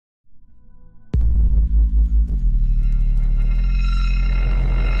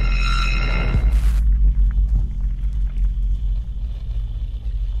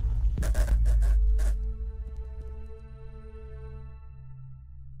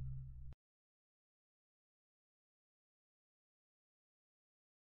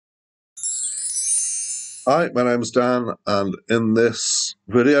Hi, my name is Dan, and in this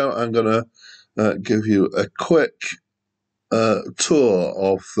video I'm going to give you a quick tour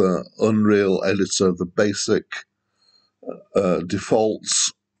of the Unreal editor, the basic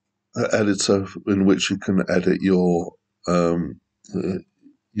defaults editor in which you can edit your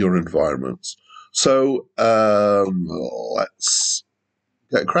environments. So let's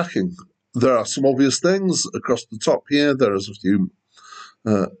get cracking. There are some obvious things across the top here. There is a few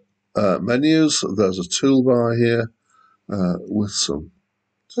menus. There's a toolbar here with some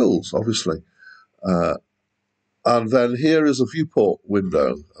tools, obviously. And then here is a viewport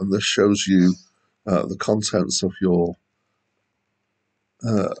window, and this shows you the contents of your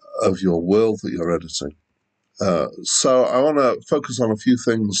world that you're editing. So I want to focus on a few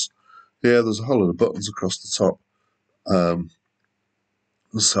things here. There's a whole lot of buttons across the top.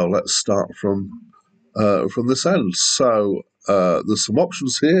 So let's start from this end. So there's some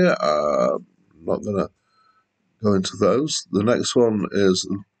options here. I'm not going to go into those. The next one is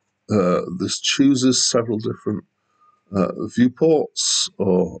this chooses several different viewports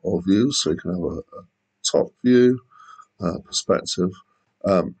or views, so you can have a top view, perspective.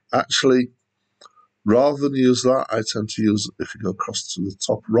 Actually, rather than use that, I tend to use, if you go across to the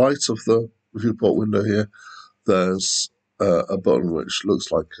top right of the viewport window here, there's a button which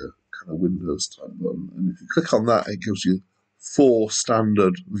looks like a kind of Windows type button, and if you click on that, it gives you 4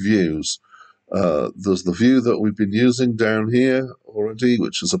 standard views. There's the view that we've been using down here already,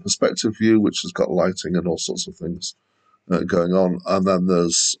 which is a perspective view, which has got lighting and all sorts of things going on. And then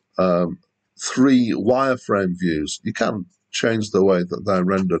there's 3 wireframe views. You can change the way that they're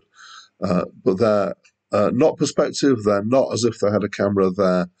rendered, but they're not perspective. They're not as if they had a camera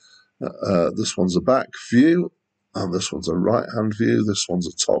there. This one's a back view, and this one's a right-hand view. This one's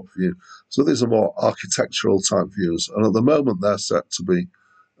a top view. So these are more architectural type views. And at the moment, they're set to be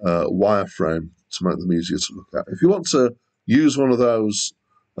wireframe to make them easier to look at. If you want to use one of those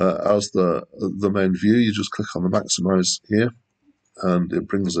as the main view, you just click on the maximize here, and it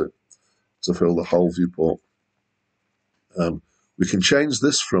brings it to fill the whole viewport. We can change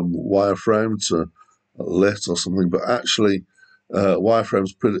this from wireframe to lit or something, but actually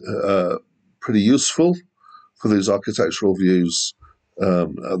wireframe's pretty useful for these architectural views.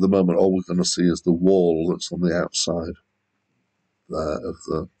 At the moment, all we're going to see is the wall that's on the outside there of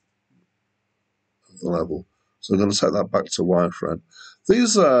the level. So I'm going to take that back to wireframe.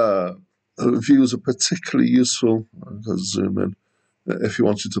 These views are particularly useful. I'm going to zoom in if you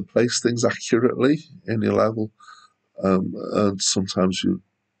wanted to place things accurately in your level, and sometimes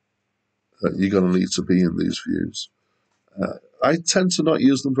you're going to need to be in these views. I tend to not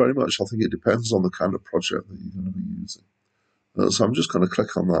use them very much. I think it depends on the kind of project that you're going to be using. So I'm just going to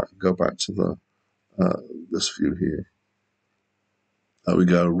click on that and go back to this view here. There we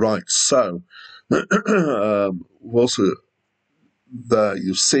go. Right, so also there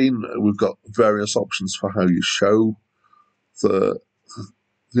you've seen we've got various options for how you show the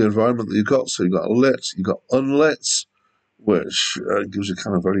environment that you've got. So you've got lit, you've got unlit, which gives you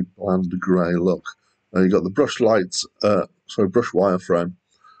kind of very bland grey look. You've got the brush brush wireframe,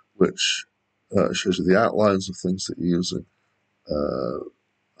 which shows you the outlines of things that you're using.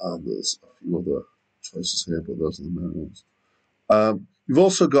 And there's a few other choices here, but those are the main ones. You've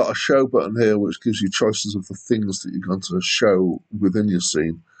also got a show button here, which gives you choices of the things that you're going to show within your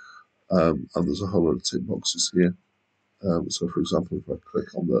scene. And there's a whole lot of tick boxes here. So, for example, if I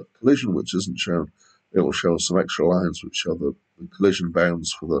click on the collision, which isn't shown, it will show some extra lines which show the collision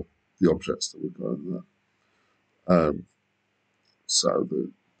bounds for the objects that we've got in there. So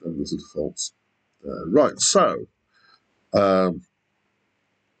then there's a default. Right, so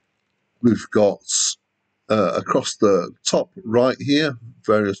we've got across the top right here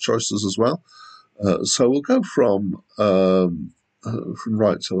various choices as well. So we'll go from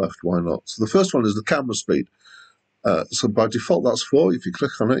right to left. Why not? So the first one is the camera speed. So by default that's 4. If you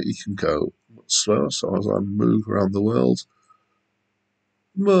click on it, you can go much slower. So as I move around the world,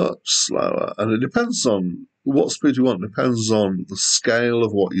 much slower, and it depends on what speed you want. It depends on the scale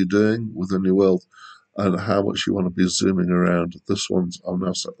of what you're doing within your world and how much you want to be zooming around. This one's, I've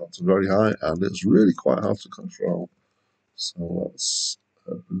now set that to very high, and it's really quite hard to control. So let's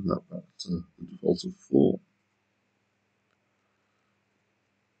bring that back to the default of 4.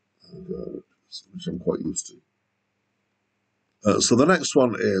 There we go, which I'm quite used to. So the next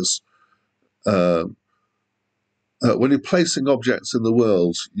one is when you're placing objects in the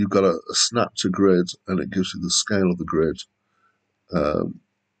world, you've got a snap to grid, and it gives you the scale of the grid,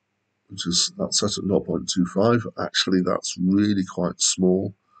 which is that's set at 0.25. Actually, that's really quite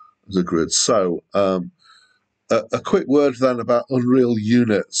small as a grid. So a quick word then about Unreal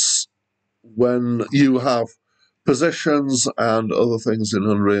units. when you have positions and other things in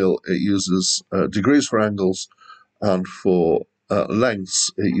Unreal, it uses degrees for angles, and for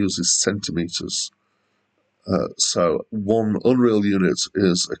lengths, it uses centimeters. So one Unreal unit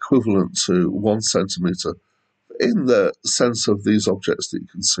is equivalent to 1 centimeter in the sense of these objects that you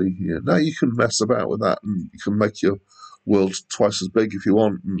can see here. Now you can mess about with that, and you can make your world twice as big if you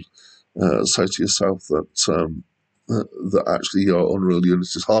want, and say to yourself that actually your Unreal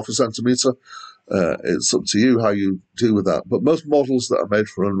unit is 0.5 centimeter. It's up to you how you deal with that. But most models that are made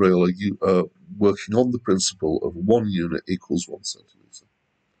for Unreal are working on the principle of 1 unit equals 1 centimeter.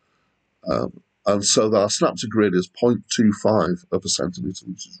 And so our snap to grid is 0.25 of a centimeter,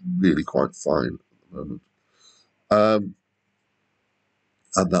 which is really quite fine at the moment.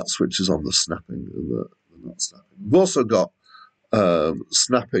 And that switches on the snapping and the not snapping. We've also got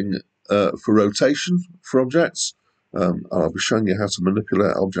snapping for rotation for objects. And I'll be showing you how to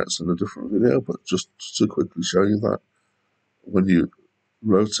manipulate objects in a different video, but just to quickly show you that when you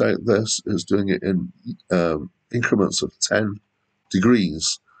rotate this, it's doing it in increments of 10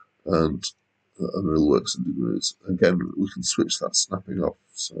 degrees, and Unreal works in degrees. Again, we can switch that snapping off.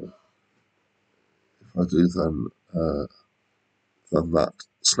 So if I do, then that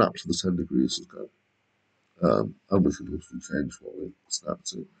snap to the 10 degrees is gone. And we can also change what we snap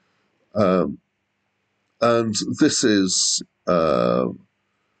to. And this is editor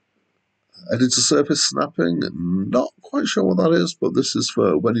surface snapping. Not quite sure what that is, but this is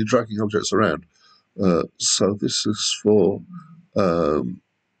for when you're dragging objects around. So this is for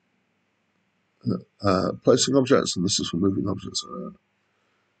placing objects, and this is for moving objects around.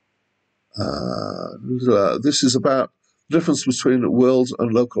 This is about the difference between world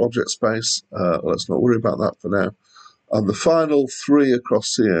and local object space. Let's not worry about that for now. And the final 3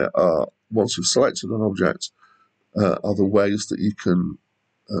 across here are, once you've selected an object, are the ways that you can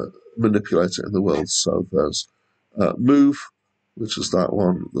manipulate it in the world. So there's move, which is that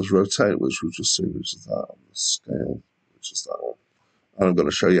one. There's rotate, which we've just seen, which is that. And there's scale, which is that one. And I'm going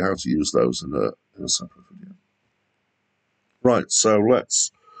to show you how to use those in a separate video. Right, so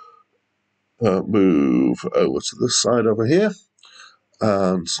let's move over to this side over here.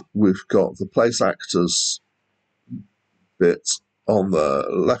 And we've got the place actors bit on the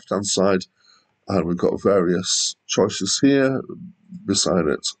left-hand side, and we've got various choices here beside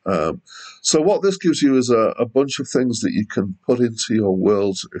it. So what this gives you is a bunch of things that you can put into your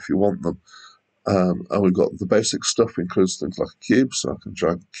world if you want them. And we've got the basic stuff includes things like a cube, so I can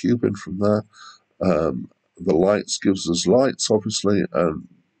drag the cube in from there. The lights gives us lights, obviously, and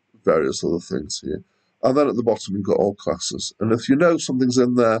various other things here. And then at the bottom you've got all classes. And if you know something's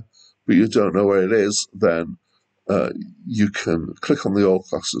in there, but you don't know where it is, then you can click on the all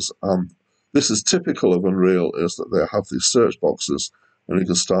classes. And this is typical of Unreal, is that they have these search boxes, and you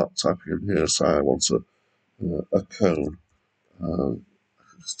can start typing in here. Say I want a cone. I can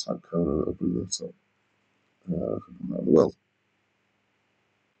just type cone and it'll bring that up. Well,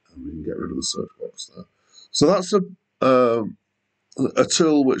 and we can get rid of the search box there. So that's a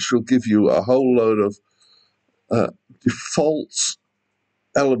tool which will give you a whole load of default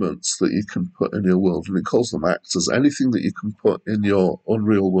elements that you can put in your world, and it calls them actors. Anything that you can put in your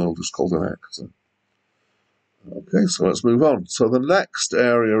Unreal world is called an actor. Okay, so let's move on. So the next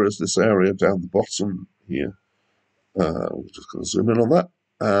area is this area down the bottom here. We're just going to zoom in on that.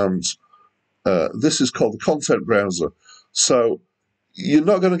 And this is called the content browser. So you're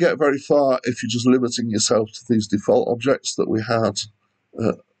not going to get very far if you're just limiting yourself to these default objects that we had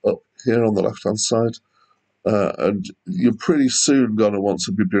up here on the left-hand side. And you're pretty soon going to want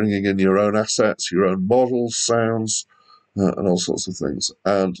to be bringing in your own assets, your own models, sounds, and all sorts of things.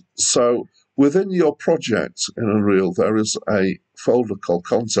 And so within your project in Unreal, there is a folder called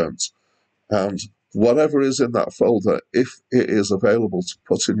Content. And whatever is in that folder, if it is available to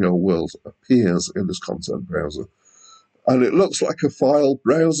put in your world, appears in this content browser. And it looks like a file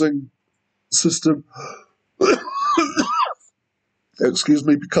browsing system. Excuse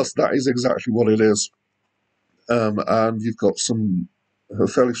me, because that is exactly what it is. And you've got some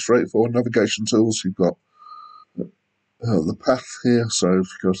fairly straightforward navigation tools. You've got the path here, so if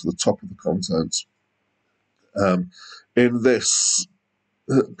you go to the top of the content. In this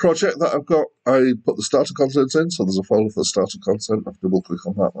project that I've got, I put the starter content in, so there's a folder for the starter content. I double click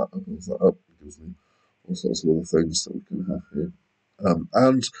on that, that opens that up. It gives me all sorts of other things that we can have here.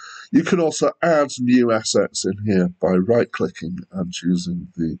 And you can also add new assets in here by right-clicking and choosing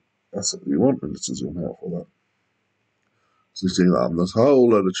the asset that you want, and it's a zoom out for that. So you see that, and there's a whole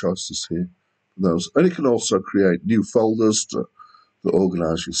load of choices here for those. And you can also create new folders to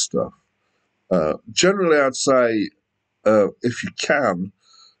organise your stuff. Generally, I'd say, if you can,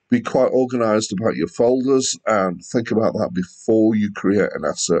 be quite organized about your folders and think about that before you create an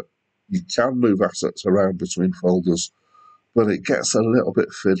asset. You can move assets around between folders, but it gets a little bit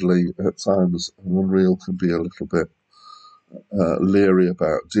fiddly at times, and Unreal can be a little bit leery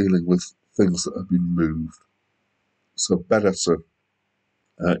about dealing with things that have been moved. So better to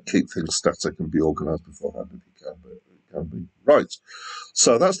keep things static and be organized beforehand if you can be. Right,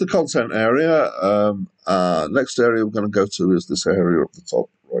 so that's the content area. Next area we're going to go to is this area up the top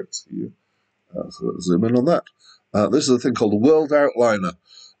right here. So let's zoom in on that. This is a thing called the World Outliner.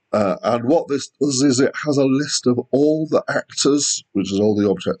 And what this does is it has a list of all the actors, which is all the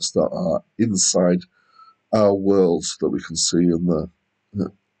objects that are inside our worlds that we can see in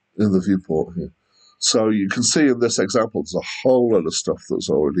the viewport here. So you can see in this example, there's a whole lot of stuff that's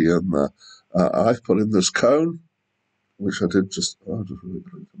already in there. I've put in this cone, which I did just really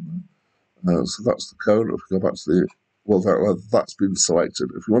click on there. So that's the cone. If we go back to the world outline, that's been selected.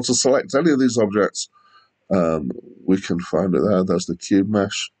 If you want to select any of these objects, we can find it there. There's the cube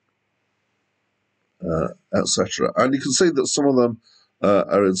mesh, etc. And you can see that some of them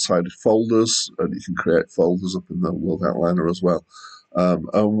are inside folders, and you can create folders up in the world outliner as well.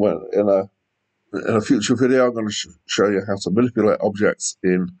 And when in a future video, I'm going to show you how to manipulate objects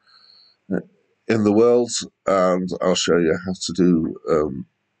in the world, and I'll show you how to do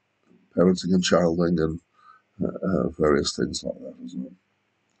parenting and childing and various things like that as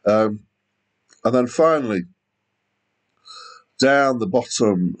well. And then finally, down the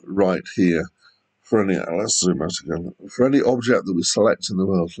bottom right here, let's zoom out again. For any object that we select in the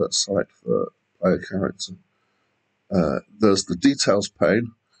world, let's select the player character. There's the details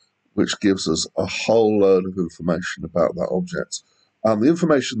pane, which gives us a whole load of information about that object. And the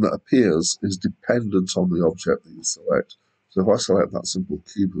information that appears is dependent on the object that you select. So if I select that simple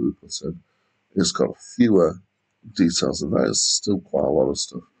cube that we put in, it's got fewer details, and that is still quite a lot of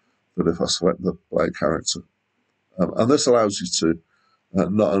stuff. But if I select the player character, and this allows you to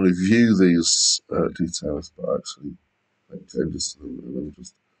not only view these details, but actually make changes to them. And I'm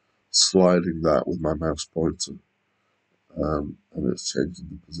just sliding that with my mouse pointer, and it's changing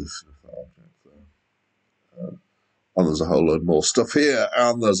the position of that object there. And there's a whole load more stuff here,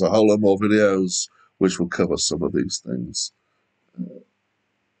 and there's a whole lot more videos which will cover some of these things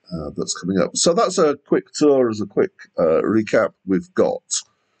that's coming up. So that's a quick tour as a quick recap. We've got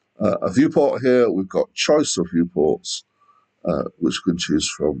a viewport here. We've got choice of viewports, which we can choose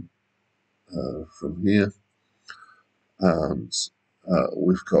from here. And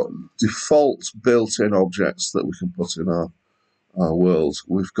we've got default built-in objects that we can put in our world.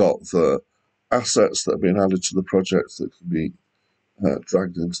 We've got the assets that have been added to the project that can be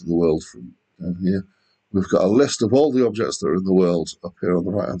dragged into the world from down here. We've got a list of all the objects that are in the world up here on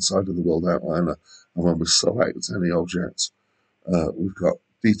the right-hand side of the world outliner. And when we select any object, we've got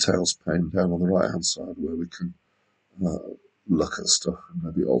details pane down on the right-hand side where we can look at stuff and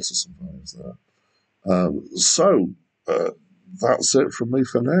maybe alter some values there. So that's it from me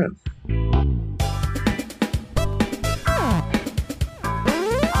for now.